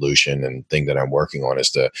 2020 resolution and thing that I'm working on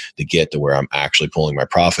is to get to where I'm actually pulling my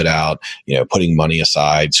profit out, putting money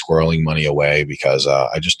aside, squirreling money away, because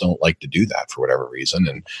I just don't like to do that for whatever reason.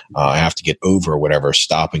 And I have to get over whatever's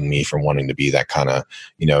stopping me from wanting to be that kind of,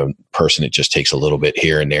 person that just takes a little bit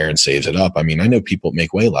here and there and saves it up. I mean, I know people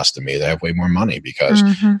make way less than me. They have way more money because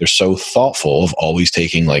they're so thoughtful of always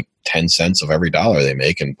taking like 10 cents of every dollar they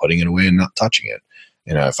make and putting it away and not touching it.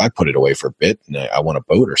 If I put it away for a bit and I want a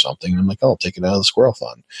boat or something, I'm like, oh, I'll take it out of the squirrel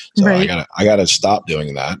fund. So right. I gotta stop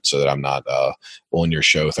doing that so that I'm not on your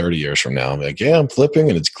show 30 years from now. I'm like, yeah, I'm flipping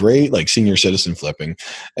and it's great, like senior citizen flipping,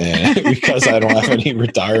 and because I don't have any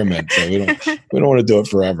retirement, so we don't want to do it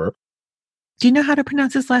forever. Do you know how to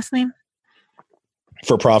pronounce his last name?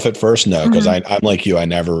 For Profit First? No, because I'm like you. I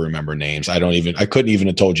never remember names. I couldn't even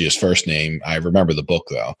have told you his first name. I remember the book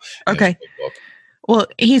though. Okay. Well,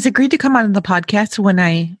 he's agreed to come on the podcast when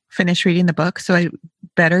I finish reading the book. So I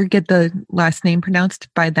better get the last name pronounced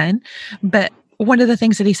by then. But one of the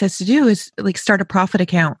things that he says to do is like start a profit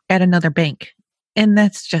account at another bank. And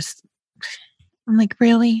that's just, I'm like,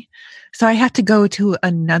 really? So I have to go to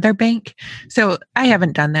another bank. So I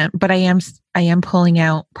haven't done that, but I am pulling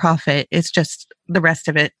out profit. It's just the rest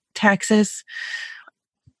of it. Taxes.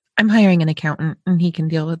 I'm hiring an accountant and he can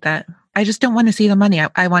deal with that. I just don't want to see the money.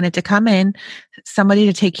 I want it to come in, somebody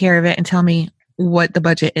to take care of it and tell me what the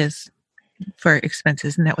budget is for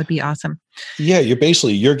expenses. And that would be awesome. Yeah.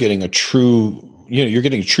 You're getting a true you're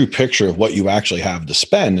getting a true picture of what you actually have to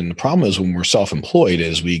spend. And the problem is when we're self-employed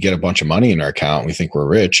is we get a bunch of money in our account. And we think we're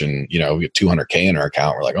rich and, we get $200K in our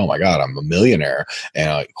account. We're like, oh my God, I'm a millionaire. And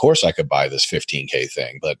of course I could buy this $15K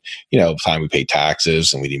thing. But, by the time we pay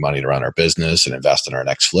taxes and we need money to run our business and invest in our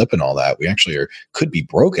next flip and all that, we actually could be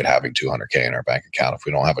broke at having $200K in our bank account if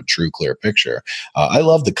we don't have a true clear picture. I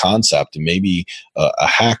love the concept, and maybe a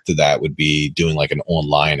hack to that would be doing like an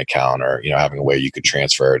online account, or having a way you could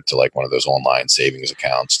transfer it to like one of those online savings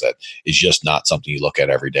accounts that is just not something you look at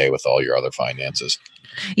every day with all your other finances.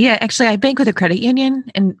 Yeah, actually, I bank with a credit union,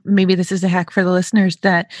 and maybe this is a hack for the listeners,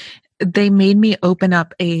 that they made me open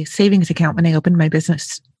up a savings account when I opened my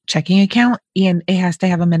business checking account, and it has to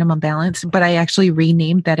have a minimum balance, but I actually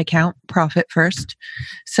renamed that account Profit First.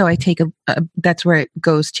 So I take that's where it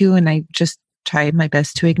goes to, and I just try my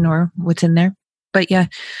best to ignore what's in there. But yeah,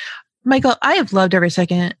 Michael, I have loved every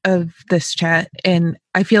second of this chat, and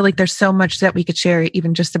I feel like there's so much that we could share,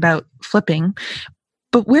 even just about flipping.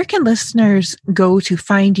 But where can listeners go to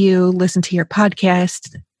find you, listen to your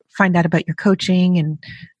podcast, find out about your coaching, and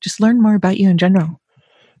just learn more about you in general?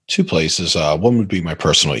 Two places. One would be my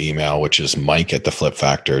personal email, which is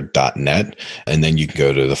mike@theflipfactor.net. And then you can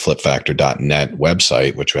go to the flipfactor.net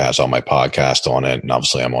website, which has all my podcasts on it. And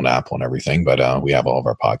obviously I'm on Apple and everything, but we have all of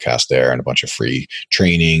our podcasts there and a bunch of free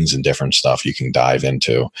trainings and different stuff you can dive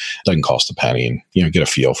into. It doesn't cost a penny, and, get a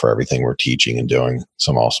feel for everything we're teaching and doing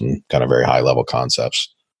some awesome kind of very high level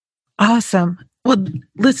concepts. Awesome. Well,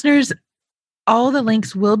 listeners, all the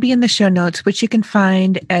links will be in the show notes, which you can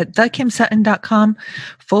find at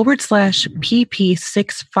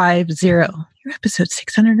thekimsutton.com/PP650. Your episode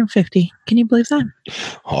 650. Can you believe that?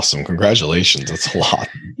 Awesome. Congratulations. That's a lot.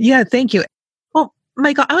 Yeah, thank you. Well,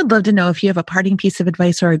 Michael, I would love to know if you have a parting piece of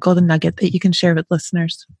advice or a golden nugget that you can share with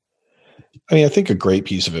listeners. I think a great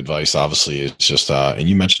piece of advice, obviously, is just, and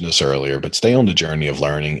you mentioned this earlier, but stay on the journey of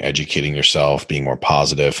learning, educating yourself, being more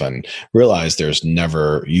positive, and realize you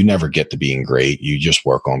never get to being great. You just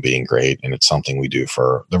work on being great. And it's something we do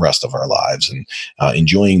for the rest of our lives. And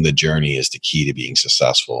enjoying the journey is the key to being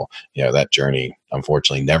successful. That journey,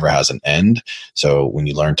 unfortunately, never has an end. So when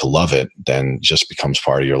you learn to love it, then it just becomes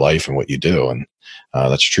part of your life and what you do. And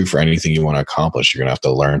that's true for anything you want to accomplish. You're going to have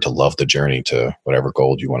to learn to love the journey to whatever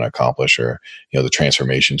goal you want to accomplish, or, the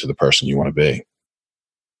transformation to the person you want to be.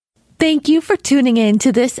 Thank you for tuning in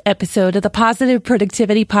to this episode of the Positive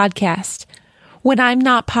Productivity Podcast. When I'm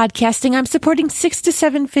not podcasting, I'm supporting 6 to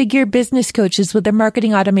 7 figure business coaches with their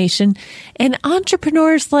marketing automation and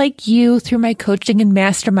entrepreneurs like you through my coaching and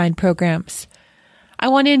mastermind programs. I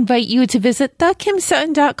want to invite you to visit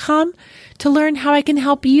thekimsutton.com to learn how I can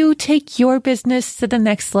help you take your business to the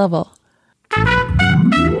next level.